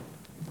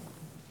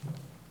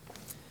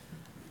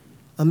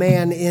A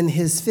man in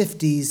his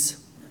 50s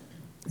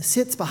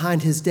sits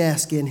behind his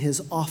desk in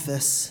his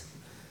office.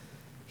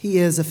 He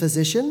is a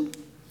physician.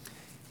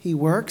 He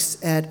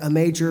works at a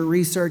major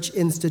research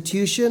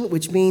institution,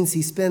 which means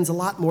he spends a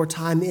lot more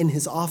time in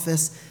his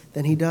office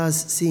than he does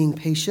seeing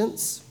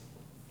patients.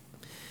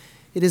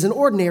 It is an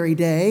ordinary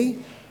day,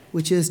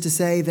 which is to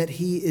say that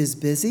he is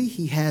busy.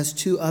 He has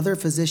two other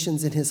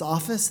physicians in his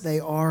office. They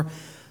are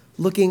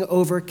looking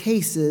over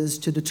cases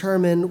to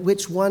determine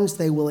which ones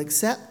they will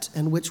accept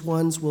and which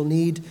ones will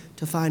need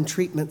to find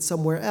treatment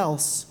somewhere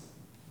else.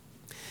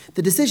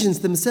 The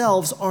decisions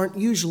themselves aren't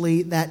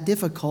usually that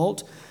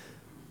difficult,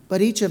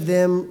 but each of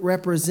them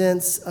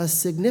represents a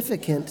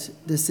significant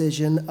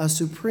decision, a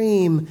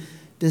supreme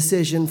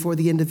decision for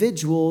the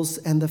individuals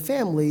and the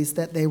families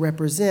that they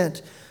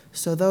represent.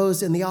 So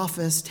those in the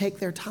office take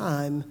their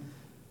time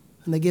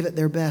and they give it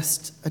their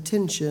best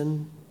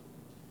attention.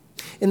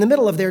 In the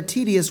middle of their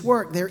tedious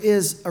work, there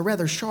is a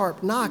rather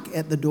sharp knock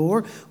at the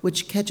door,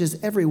 which catches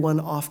everyone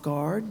off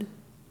guard.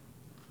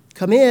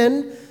 "Come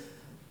in,"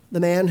 the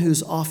man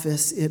whose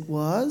office it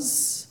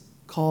was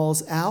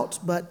calls out,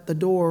 but the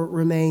door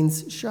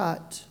remains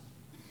shut.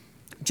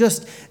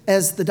 Just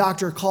as the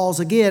doctor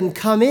calls again,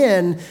 "Come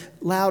in,"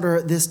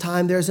 louder this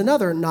time, there's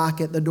another knock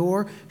at the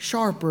door,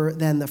 sharper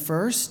than the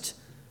first.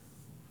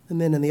 The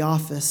men in the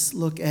office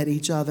look at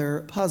each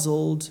other,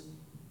 puzzled.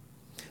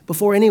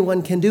 Before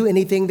anyone can do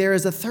anything, there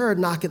is a third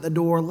knock at the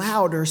door,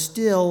 louder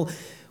still,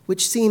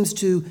 which seems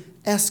to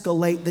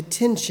escalate the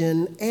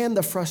tension and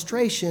the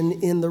frustration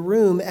in the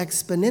room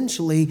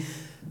exponentially.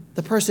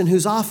 The person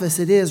whose office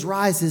it is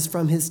rises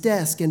from his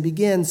desk and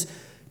begins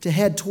to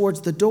head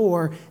towards the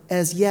door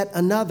as yet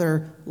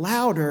another,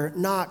 louder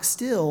knock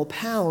still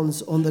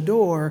pounds on the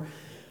door.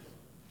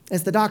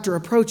 As the doctor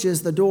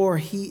approaches the door,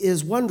 he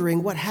is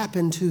wondering what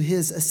happened to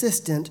his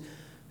assistant,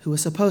 who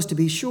was supposed to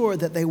be sure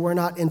that they were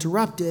not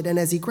interrupted. And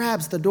as he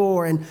grabs the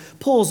door and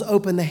pulls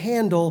open the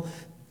handle,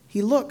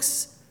 he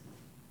looks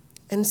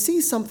and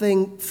sees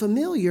something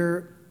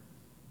familiar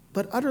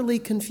but utterly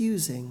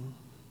confusing.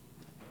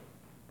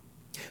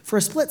 For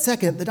a split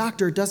second, the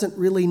doctor doesn't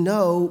really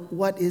know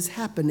what is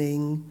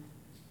happening.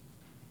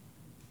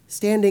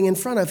 Standing in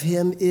front of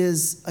him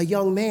is a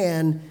young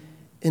man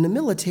in a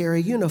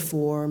military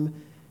uniform,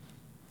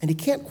 and he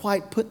can't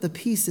quite put the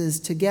pieces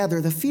together.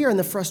 The fear and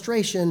the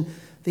frustration,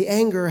 the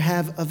anger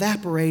have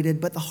evaporated,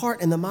 but the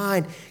heart and the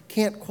mind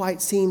can't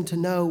quite seem to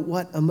know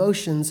what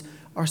emotions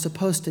are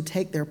supposed to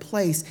take their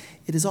place.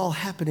 It is all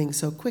happening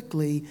so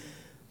quickly.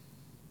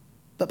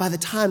 But by the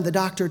time the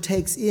doctor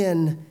takes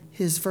in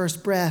his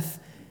first breath,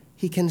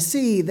 he can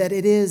see that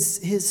it is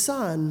his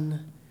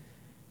son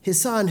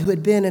who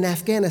had been in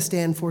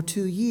Afghanistan for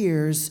 2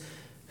 years,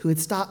 who had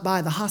stopped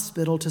by the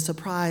hospital to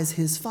surprise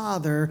his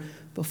father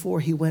before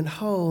he went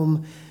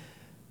home.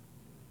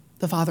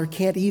 The father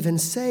can't even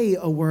say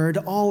a word.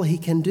 All he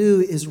can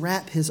do is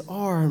wrap his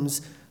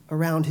arms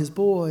around his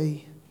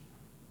boy.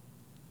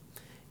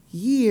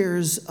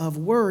 Years of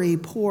worry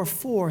pour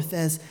forth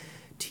as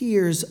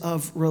tears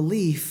of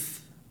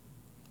relief.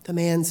 The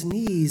man's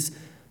knees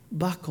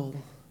buckle.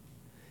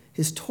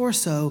 His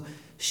torso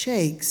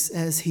shakes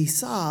as he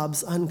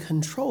sobs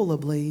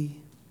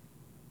uncontrollably.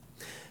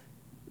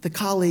 The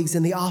colleagues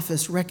in the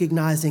office,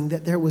 recognizing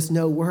that there was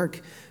no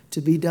work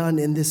to be done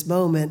in this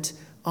moment,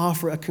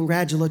 offer a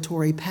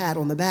congratulatory pat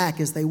on the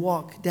back as they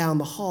walk down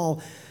the hall,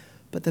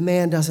 but the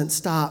man doesn't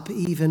stop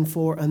even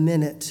for a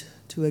minute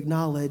to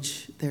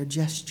acknowledge their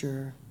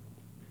gesture.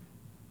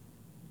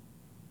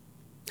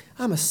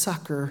 I'm a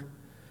sucker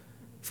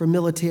for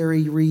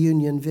military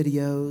reunion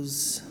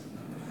videos.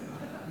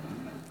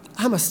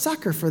 I'm a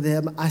sucker for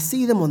them. I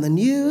see them on the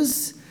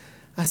news.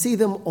 I see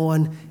them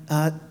on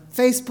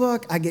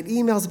Facebook. I get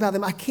emails about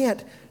them. I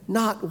can't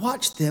not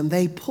watch them.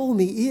 They pull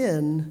me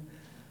in.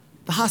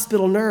 The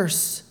hospital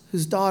nurse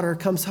whose daughter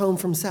comes home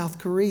from South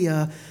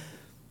Korea,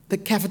 the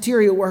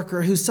cafeteria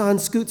worker whose son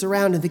scoots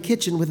around in the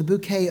kitchen with a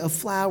bouquet of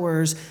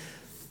flowers,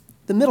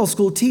 the middle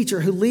school teacher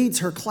who leads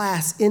her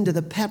class into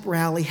the pep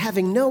rally,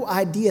 having no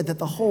idea that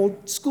the whole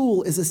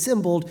school is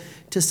assembled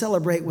to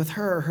celebrate with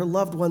her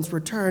loved one's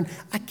return.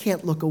 I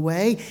can't look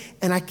away,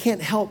 and I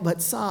can't help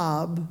but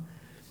sob.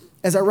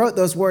 As I wrote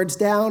those words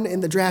down in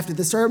the draft of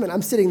the sermon,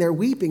 I'm sitting there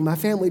weeping. My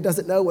family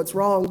doesn't know what's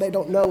wrong. They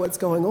don't know what's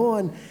going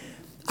on.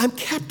 I'm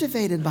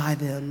captivated by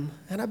them,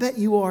 and I bet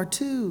you are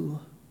too.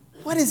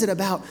 What is it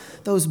about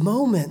those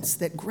moments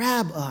that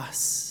grab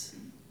us?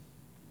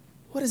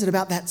 What is it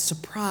about that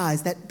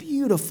surprise, that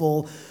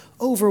beautiful,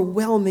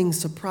 overwhelming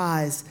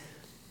surprise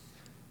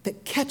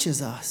that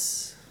catches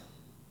us,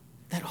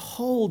 that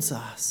holds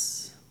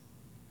us,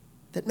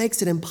 that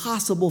makes it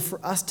impossible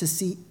for us to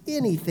see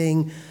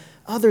anything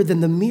other than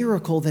the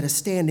miracle that is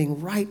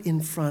standing right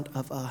in front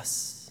of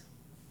us?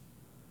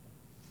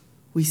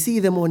 We see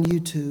them on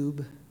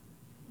YouTube.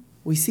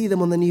 We see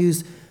them on the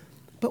news.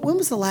 But when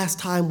was the last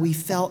time we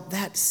felt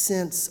that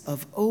sense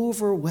of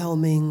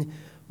overwhelming,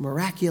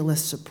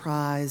 miraculous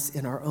surprise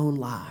in our own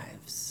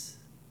lives?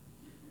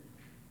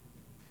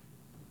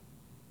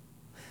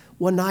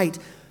 One night,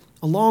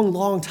 a long,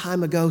 long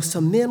time ago,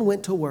 some men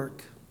went to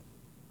work.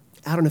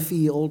 out in a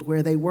field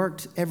where they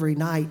worked every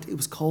night. It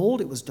was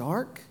cold, it was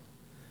dark,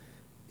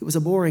 it was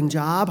a boring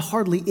job.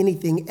 Hardly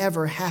anything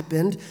ever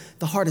happened.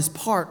 The hardest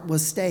part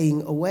was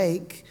staying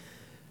awake,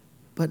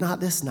 but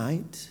not this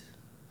night.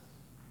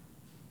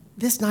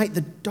 This night,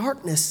 the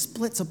darkness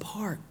splits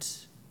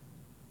apart.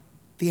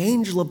 The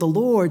angel of the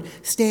Lord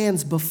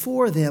stands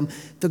before them.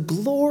 The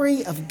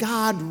glory of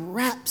God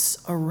wraps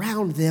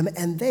around them,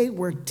 and they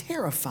were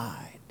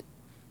terrified.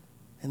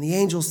 And the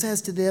angel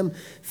says to them,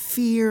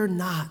 "Fear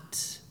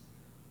not,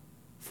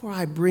 for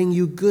I bring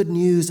you good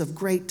news of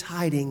great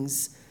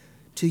tidings.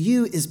 To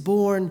you is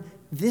born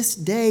this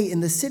day in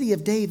the city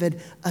of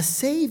David a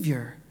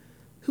Savior,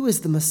 who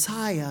is the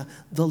Messiah,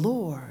 the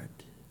Lord."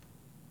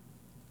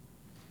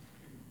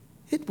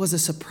 It was a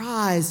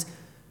surprise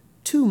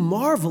too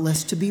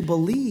marvelous to be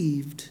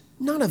believed.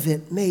 None of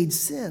it made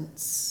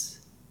sense.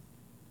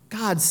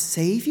 God's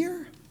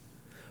Savior,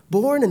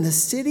 born in the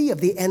city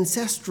of the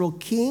ancestral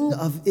king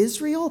of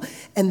Israel,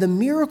 and the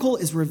miracle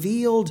is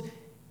revealed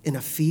in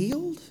a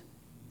field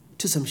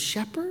to some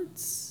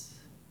shepherds.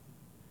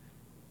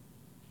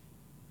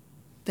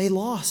 They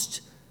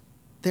lost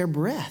their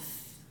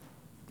breath.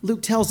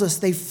 Luke tells us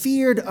they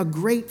feared a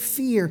great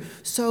fear,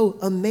 so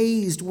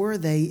amazed were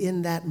they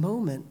in that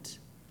moment.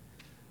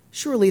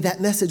 Surely that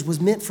message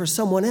was meant for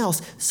someone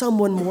else,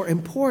 someone more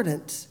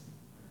important,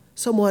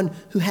 someone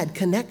who had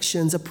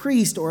connections, a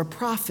priest or a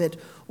prophet,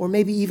 or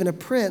maybe even a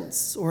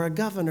prince or a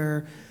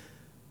governor.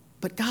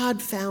 But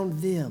God found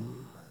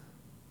them.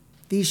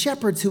 These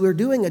shepherds who were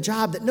doing a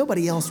job that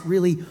nobody else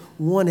really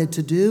wanted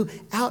to do,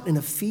 out in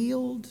a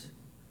field,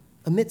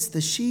 amidst the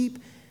sheep,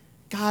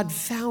 God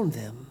found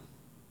them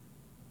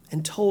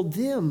and told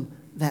them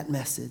that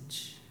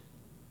message.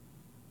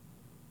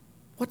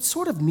 What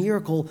sort of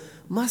miracle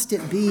must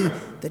it be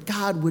that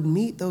God would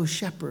meet those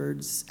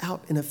shepherds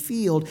out in a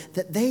field,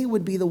 that they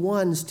would be the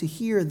ones to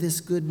hear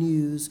this good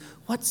news?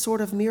 What sort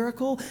of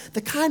miracle?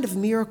 The kind of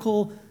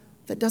miracle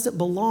that doesn't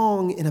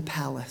belong in a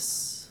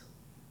palace.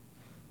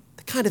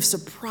 The kind of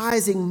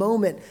surprising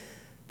moment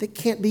that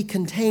can't be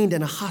contained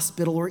in a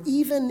hospital or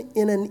even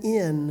in an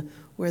inn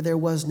where there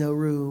was no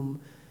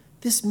room.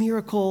 This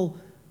miracle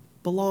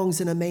belongs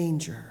in a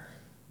manger,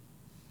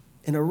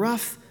 in a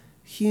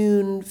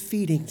rough-hewn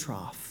feeding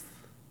trough.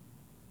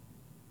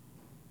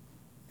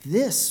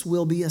 "This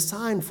will be a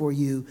sign for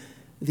you,"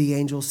 the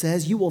angel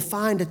says. "You will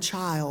find a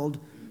child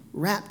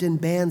wrapped in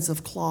bands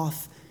of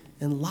cloth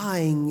and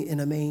lying in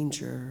a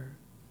manger."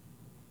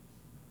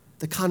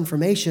 The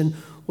confirmation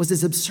was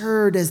as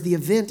absurd as the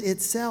event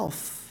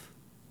itself.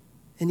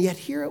 And yet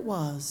here it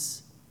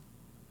was,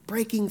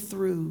 breaking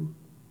through,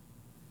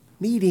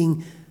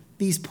 meeting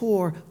these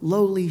poor,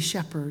 lowly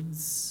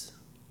shepherds.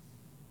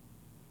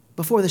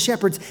 Before the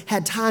shepherds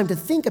had time to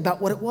think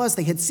about what it was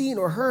they had seen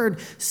or heard,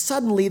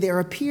 suddenly there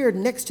appeared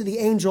next to the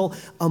angel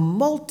a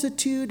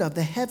multitude of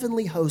the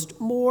heavenly host,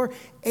 more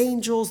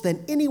angels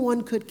than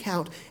anyone could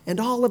count,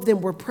 and all of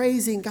them were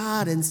praising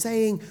God and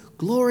saying,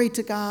 "Glory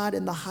to God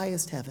in the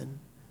highest heaven,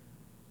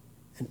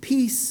 and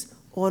peace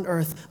on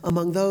earth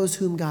among those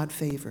whom God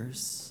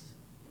favors."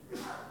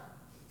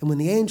 And when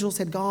the angels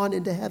had gone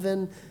into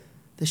heaven,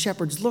 the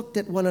shepherds looked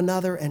at one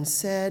another and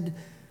said,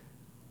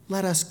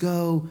 "Let us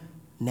go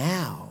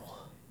now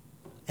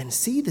and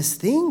see this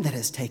thing that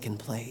has taken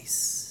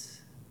place."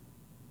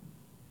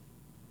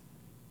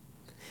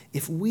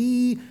 If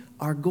we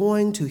are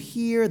going to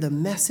hear the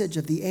message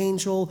of the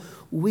angel,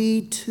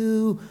 we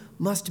too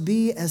must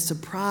be as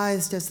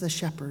surprised as the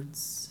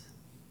shepherds.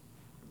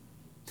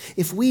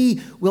 If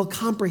we will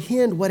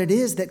comprehend what it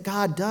is that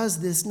God does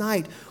this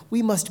night,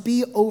 we must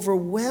be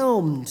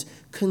overwhelmed,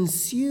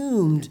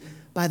 consumed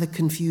by the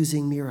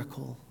confusing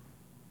miracle.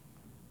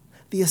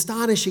 The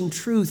astonishing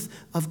truth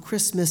of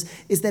Christmas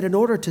is that in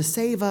order to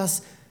save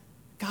us,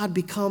 God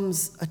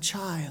becomes a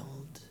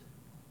child.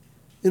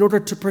 In order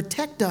to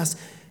protect us,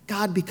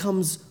 God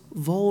becomes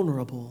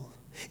vulnerable.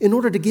 In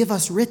order to give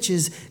us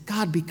riches,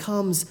 God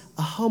becomes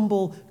a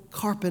humble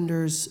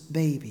carpenter's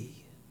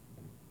baby.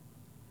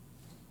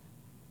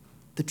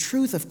 The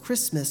truth of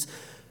Christmas,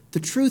 the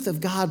truth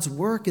of God's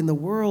work in the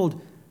world,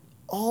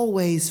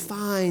 always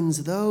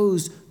finds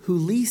those who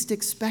least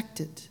expect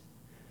it.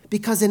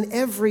 Because in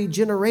every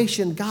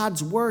generation,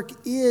 God's work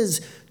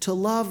is to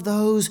love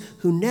those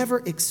who never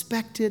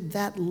expected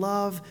that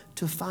love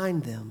to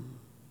find them.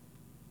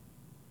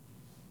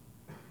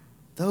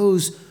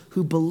 Those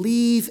who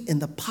believe in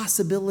the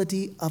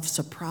possibility of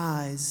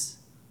surprise.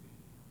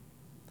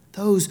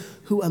 Those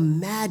who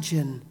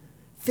imagine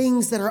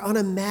things that are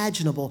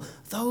unimaginable.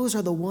 Those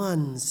are the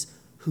ones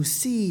who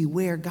see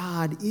where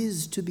God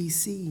is to be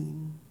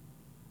seen.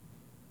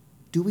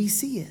 Do we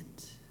see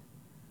it?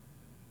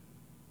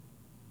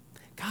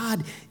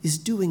 God is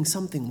doing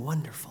something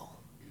wonderful,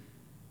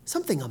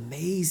 something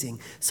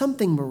amazing,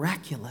 something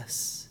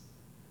miraculous.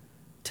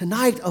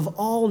 Tonight of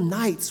all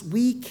nights,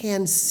 we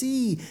can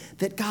see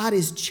that God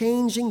is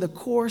changing the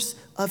course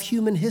of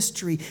human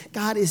history.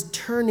 God is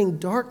turning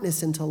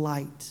darkness into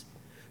light,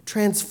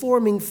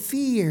 transforming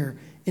fear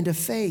into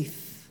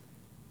faith,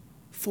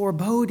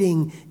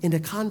 foreboding into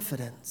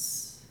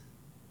confidence.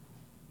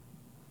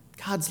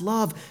 God's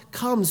love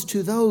comes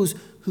to those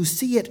who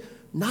see it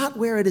not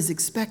where it is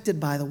expected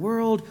by the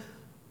world,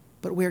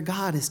 but where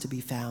God is to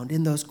be found,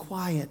 in those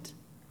quiet,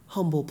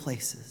 humble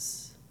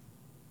places.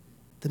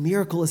 The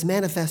miracle is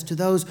manifest to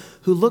those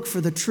who look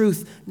for the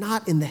truth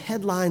not in the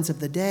headlines of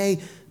the day,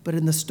 but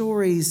in the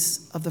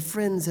stories of the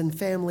friends and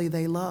family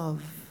they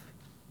love.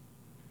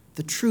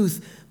 The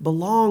truth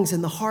belongs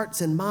in the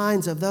hearts and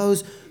minds of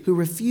those who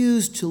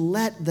refuse to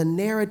let the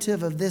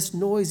narrative of this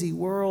noisy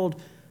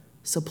world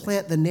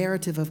supplant the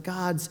narrative of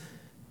God's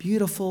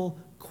beautiful,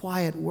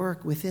 quiet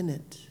work within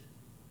it.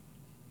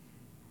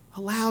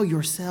 Allow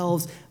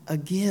yourselves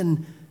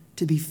again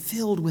to be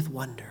filled with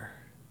wonder.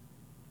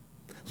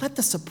 Let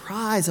the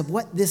surprise of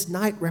what this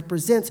night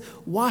represents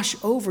wash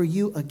over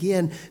you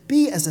again.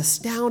 Be as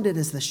astounded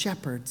as the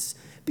shepherds.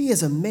 Be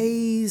as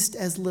amazed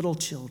as little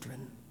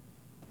children.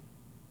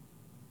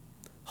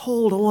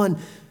 Hold on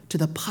to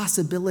the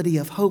possibility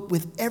of hope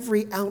with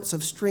every ounce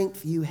of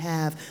strength you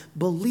have.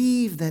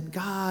 Believe that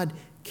God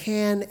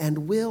can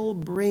and will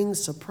bring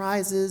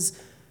surprises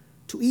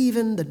to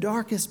even the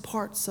darkest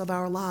parts of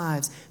our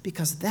lives,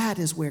 because that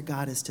is where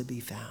God is to be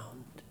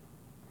found.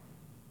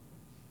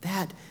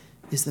 That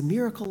is the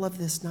miracle of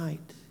this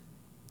night,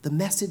 the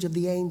message of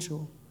the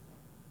angel,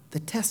 the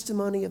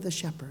testimony of the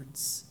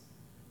shepherds.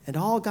 And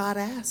all God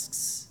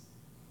asks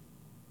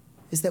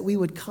is that we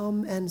would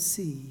come and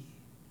see.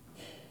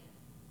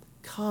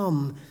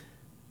 Come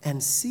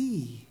and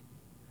see.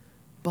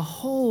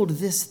 Behold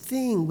this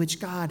thing which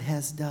God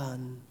has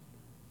done.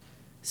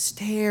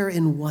 Stare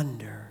in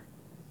wonder.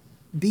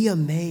 Be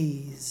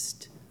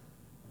amazed.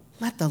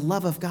 Let the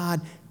love of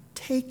God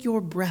take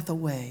your breath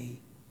away.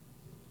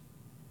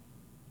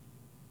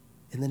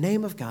 In the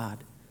name of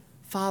God,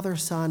 Father,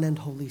 Son, and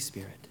Holy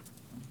Spirit.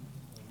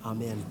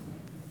 Amen.